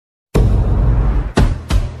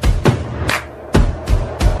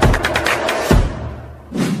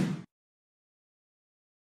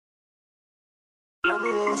Wave.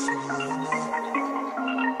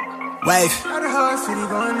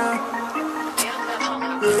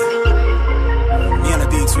 Me on the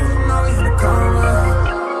beat too.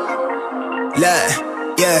 Look,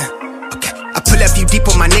 yeah. I pull up you deep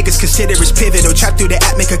on my niggas, consider it's pivotal. Trap through the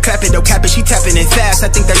app, make her clap it, don't cap it, she tapping it fast. I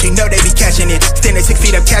think that she know they be catching it. Standing 6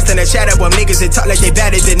 feet up, casting a shadow on niggas that talk like they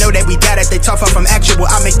bad it. They know that we got it, they talk far from actual.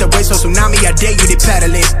 I make the way so tsunami, I dare you to paddle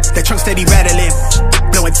in. That trunk steady rattling,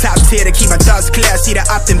 blowing top tier to keep my thoughts clear. I see the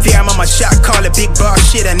opt in there, I'm on my shot, call it big bar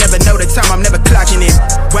shit. I never know the time, I'm never clocking in.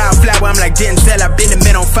 Wildflower, I'm like Denzel, I've been the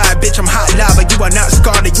man on fire, bitch, I'm hot lava. You are not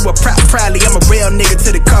scarlet, you are proudly, I'm a real nigga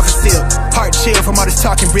to the coffin still. Heart chill from all this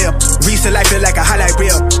talking real. Recent life feel like a highlight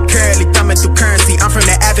reel. Currently thumbing through currency, I'm from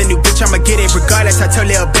the avenue, bitch, I'ma get it regardless. I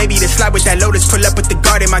told little baby to slide with that Lotus, pull up with the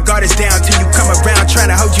garden, my guard is down till you come around,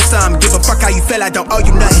 trying to hold you some. Give a fuck how you feel, I don't owe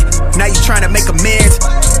you nothing. Now you trying to make amends,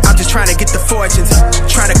 I'm just trying to get the fortunes.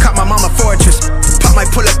 Trying to cut my mama fortress, pop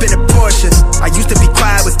might pull up in a Porsche. I used to be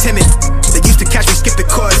quiet, was timid, they used to catch me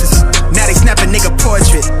skipping courses. Now they snap a nigga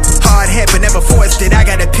portrait, hard head but never forced it. I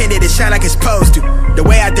got a pin it shine like it's supposed to. The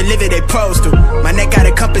way I deliver they posed to. My neck got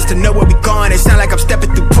a compass to know where we going. It sound like I'm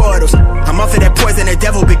stepping through portals. I'm off of that poison, the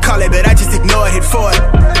devil be calling, but I just ignored, hit for it.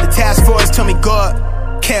 The task force told me God,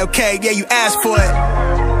 okay, yeah, you asked for it.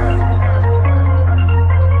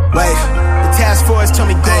 Wait, the task force told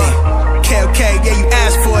me God, okay, yeah, you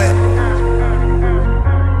asked for it.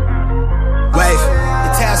 Wait,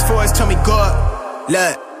 the task force told me God,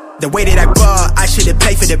 look. The way that I ball, I should've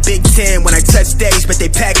played for the Big Ten when I touched stage, but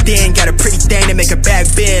they packed in. Got a pretty thing to make a back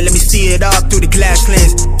bend. Let me see it all through the glass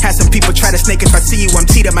lens. Had some people try to snake if I see you, I'm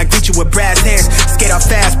teed up, might greet you with brass hands. Skate off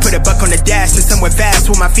fast, put a buck on the dash, and somewhere vast.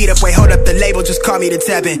 With my feet up, wait, hold up the label, just call me the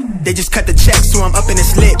tapping. They just cut the check, so I'm up in the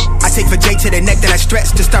slip. I take for J to the neck, then I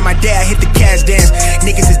stretch. To start my day, I hit the cash dance.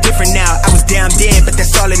 Niggas is different now, I was down then, but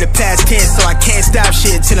that's all in the past tense. So I can't stop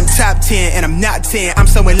shit till I'm top 10, and I'm not 10. I'm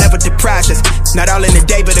so in love with the process. Not all in the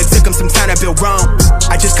day, but it took them some time to build wrong.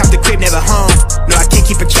 I just copped the crib, never home. No, I can't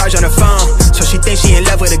keep a charge on the phone, so she thinks she in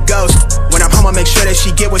love with a ghost. When I'm home, I make sure that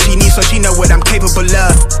she get what she needs, so she know what I'm capable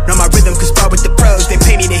of. Know my rhythm, cause spar with the pros. They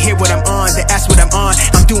pay me to hear what I'm on, they ask what I'm on.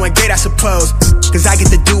 I'm doing great, I suppose, cause I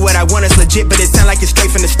get to do what I want. It's legit, but it sound like it's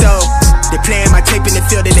straight from the stove. They playing my tape in the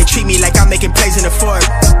field and they treat me like I'm making plays in the fourth.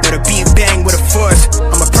 Know the beat bang with a force.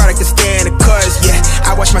 I'm a product to stay in the course, yeah.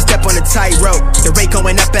 I watch my step on the tightrope. The rate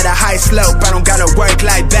going up at a high slope. I don't got no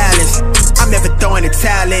work-life balance. I'm never throwing the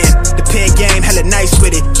towel in. The pen game hella nice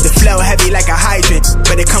with it. The flow heavy like a hydrant,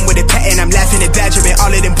 but it come with a patent. I'm laughing and badgering all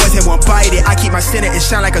of them boys that won't bite it. I keep my center and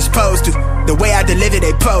shine like I'm supposed to. The way I deliver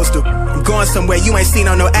they post to. I'm going somewhere you ain't seen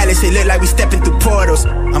on no Alice. It look like we stepping through portals.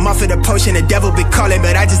 I'm off of the potion, the devil be calling,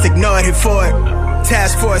 but I just ignored him for it.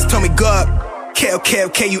 Task force told me go up.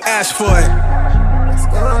 Okay, you asked for it. Let's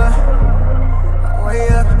go up, way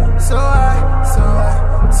up, so high, so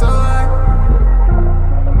high, so high.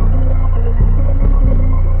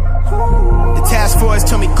 The task force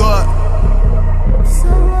told me go up. So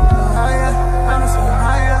higher, I'm so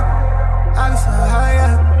higher, I'm so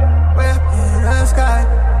higher. Way up in the sky,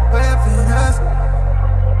 way up in the sky,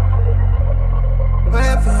 way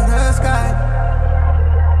up in the sky.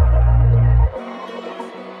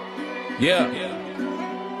 Yeah.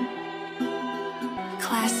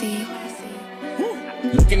 Classy.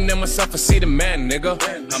 Looking at myself, I see the man, nigga.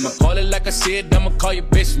 I'ma call it like I see it, I'ma call you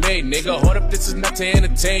bitch made, nigga. Hold up, this is not to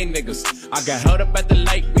entertain, niggas. I got held up at the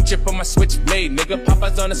light, reaching for my switchblade, nigga.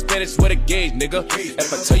 Popeyes on the Spanish with a gauge, nigga.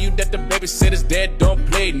 If I tell you that the babysitter's dead, don't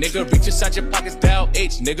play, nigga. Reach inside your pockets, dial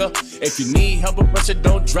H, nigga. If you need help with pressure,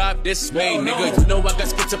 don't drive this way, nigga. You know I got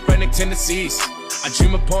schizophrenic tendencies. I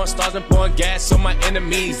dream of pouring stars and pouring gas on my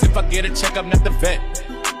enemies. If I get a check, I'm not the vet.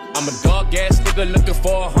 I'm a dog ass nigga looking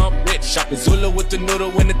for a hump bitch. Shopping Zulu with the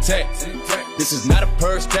noodle in the tech. This is not a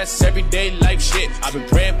purse, that's everyday life shit. I've been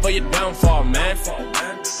praying for your downfall, man.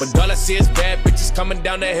 But all I see is bad bitches coming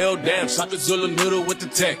down the hill, damn. Shopping Zulu noodle with the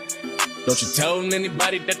tech. Don't you tell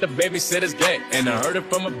anybody that the babysitter's dead. And I heard it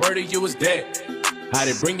from a birdie, you was dead. How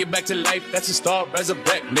they bring you back to life, that's a star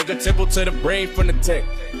resurrect. Nigga, temple to the brain from the tech.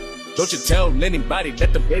 Don't you tell anybody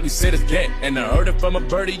that the babysitter's dead. And I heard it from a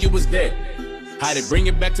birdie, you was dead. How they bring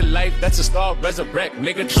it back to life, that's a star resurrect,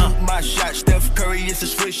 nigga. Shoot my shot, Steph Curry, it's a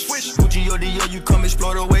swish. Gucci or Dior, you come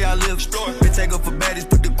explore the way I live. Bitch, take up for baddies,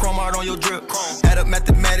 put the chrome out on your drip. Add up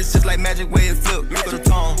mathematics, just like magic, way it flip. Look at the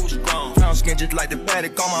tone, brown skin just like the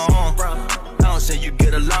paddock on my arm. I don't say you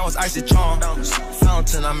get allowance, icy charm.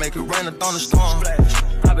 Fountain, I make it rain, a thunderstorm.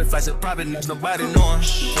 Private flights at private niggas, nobody knowing.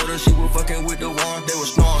 Told her she was fucking with the one, they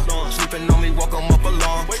was snoring. Sleeping on me, walk 'em up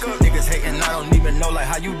alarm. Niggas hating, I don't even know like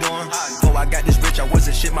how you doing. Oh, I got this rich, I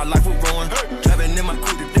wasn't shit, my life was ruined. Driving in my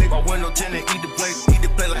coupe today, my window tinted, eat the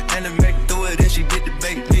play like anime. Throw it in, she get the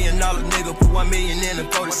bait. $1 million nigga, put 1 million in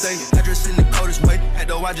the code to say. Address in the coldest way, and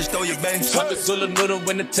though I just stole your bang. Talking Zulu noodle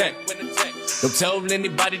in the tech. Don't tell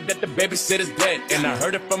anybody that the babysitter's dead. And I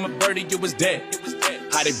heard it from a birdie, you was dead.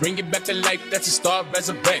 How they bring you back to life, that's a star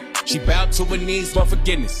resurrect. She bowed to her knees for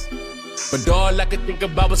forgiveness. But all I could think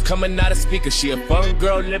about was coming out of speaker. She a fun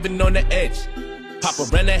girl living on the edge. Papa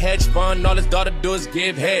ran a hedge fund, all his daughter do is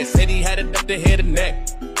give head. Said he had it up to head and neck.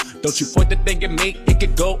 Don't you point the thing at me, it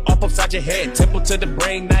could go up upside your head. Temple to the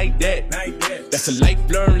brain, now he dead. That's a life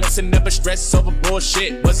learned lesson, never stress over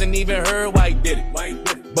bullshit. Wasn't even her why he did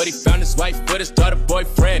it. But he found his wife with his daughter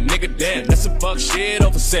boyfriend. Nigga damn, that's some fuck shit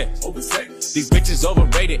over sex. These bitches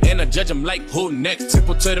overrated and I judge them like who next.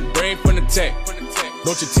 Temple to the brain from the tech.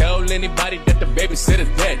 Don't you tell anybody that the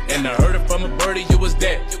babysitter's dead. And I heard it from a birdie, you was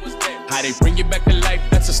dead. How they bring you back to life,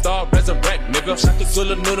 that's a star resurrect, nigga. Shot the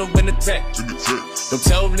Zulu noodle in the tech. Don't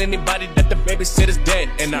tell anybody that the babysitter's dead.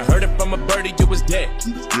 And I heard it from a birdie, you was dead.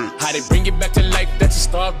 How they bring you back to life, that's a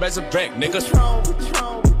star resurrect, nigga.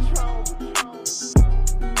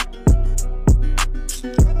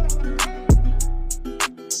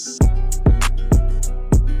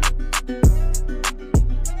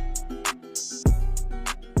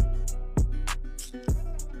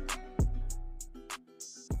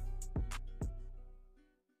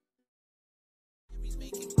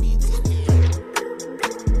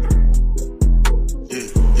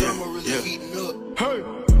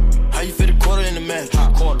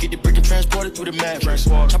 Get the brick and transported through the mattress.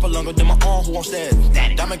 Chopper longer than my arm, who wants that?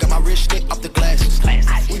 Diamond got my wrist stick off the glasses.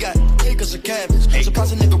 We got acres of cabins.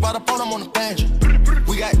 Surprise a nigga right up on him on the banjo.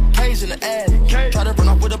 We got K's in the attic. Try to run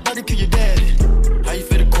off with a buddy, kill your daddy. How you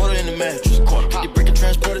fit a quarter in the mattress? Get the brick and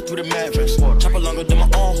transported through the mattress. Chopper longer than my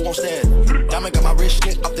arm, who wants that? Diamond got my wrist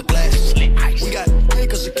stick off the glasses. We got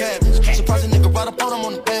acres of cabins. Surprise a nigga right up on him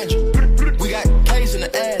on the banjo. We got K's in the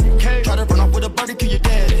attic. Try to run off with a buddy, kill your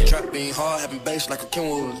daddy. Trap being hard, having bass like a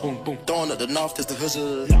Kenwood. Boom, boom. Throwing up the north, that's the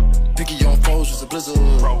hood. Picky on foes, just a blizzard.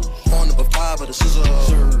 Phone number 5 with a scissor.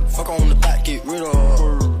 Fuck on the back, get rid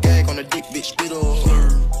of. Gag on the dick, bitch, spit up.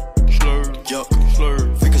 Yuck,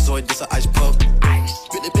 Freakazoid, this a ice puff.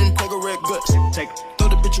 Spit the bin, plug a red guts. Throw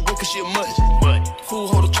the bitch away cause she a mutt. Fool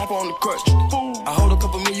hold a chopper on the crutch. I hold a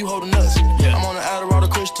couple me, you hold a nuts. I'm on the Adderall, the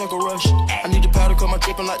Kush, tuck a rush. I need the powder, cause my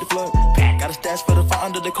drippin' like the flood. Got a stash for the fire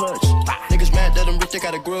under the clutch. Niggas mad that I'm rich, they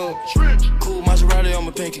got a grudge. Cool Maserati on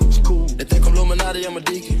my pinky. Cool. They think I'm Illuminati, I'm a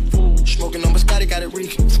deacon. Smoking on my Scotty, got it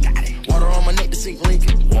reeking. Water on my neck to sink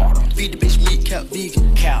Lincoln. Feed the bitch meat, cap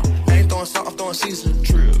vegan. I ain't throwing salt, I'm throwing seasoning.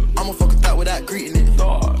 I'ma fuck a thought without greeting it.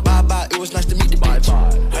 Bye bye, it was nice to meet the bitch.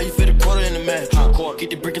 How you fit a quarter in the match? Get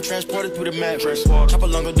the brick and transported through the mattress. Chopper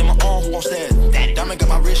longer than my arm, who wants that? Diamond got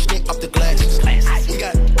my wrist stick off the glasses. We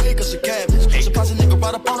got acres of cabins. Surprise a nigga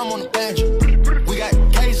right up on him on the banjo. We got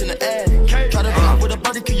K's in the attic. Try to run off with a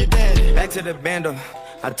buddy, kill your daddy. Back to the bando.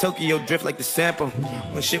 I Tokyo drift like the sample.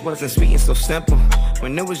 When shit wasn't sweet and so simple.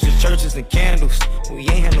 When it was just churches and candles. We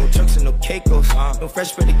ain't had no trucks and no Caicos. No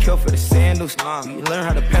fresh for the kill for the sandals. We learn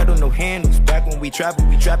how to pedal, no handles. Back when we trapping,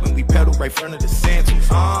 we pedal right front of the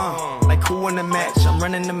sandals. Like who in the match? I'm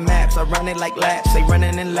running the maps. I run it like laps. They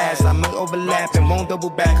running in last. I might overlap and won't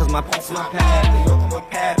double back. Cause my pants in my pad. They open my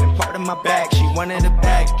pad and part of my back. She wanted it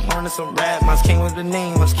back. Wanted some rap. Mine came with the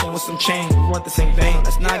name. Mine came with some chain. We want the same vein.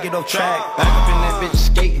 Let's not get off track. Back up in that bitch.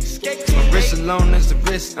 Skating. My wrist alone is the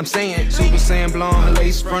wrist. I'm saying Super Saiyan blonde, the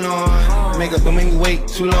lace front on. Make up, don't make me wait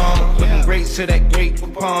too long. Looking great to that great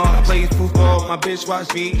coupon. I play football, my bitch watch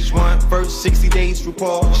VH1. First 60 days through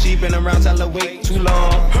Paul. She been around, tell her wait too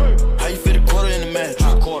long. How you fit a quarter in the match?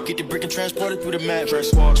 Get the brick and transported through the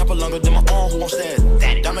mattress. Chopper longer than my arm, who wants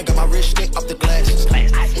that? Diamond got my wrist stick off the glasses.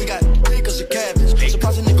 We got acres of cabins.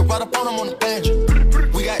 Surprise a nigga right up on him on the banjo.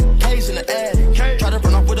 We got K's in the attic. Try to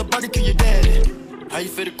run off with a buddy, kill your daddy. How you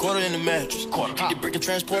fit a quarter in the mattress? Get the brick and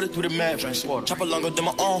transported through the mattress. Chopper longer than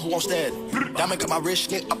my arm, who wants that? Diamond got my wrist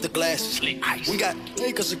stick off the glasses. We got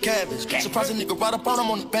acres of cabins. Surprise a nigga right up on him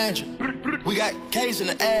on the banjo. We got K's in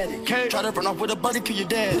the attic. Try to run off with a buddy, kill your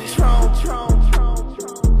daddy.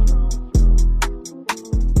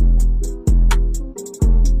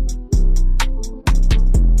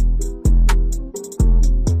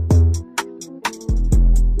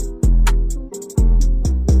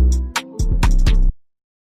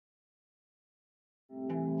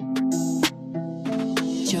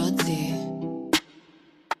 Jody.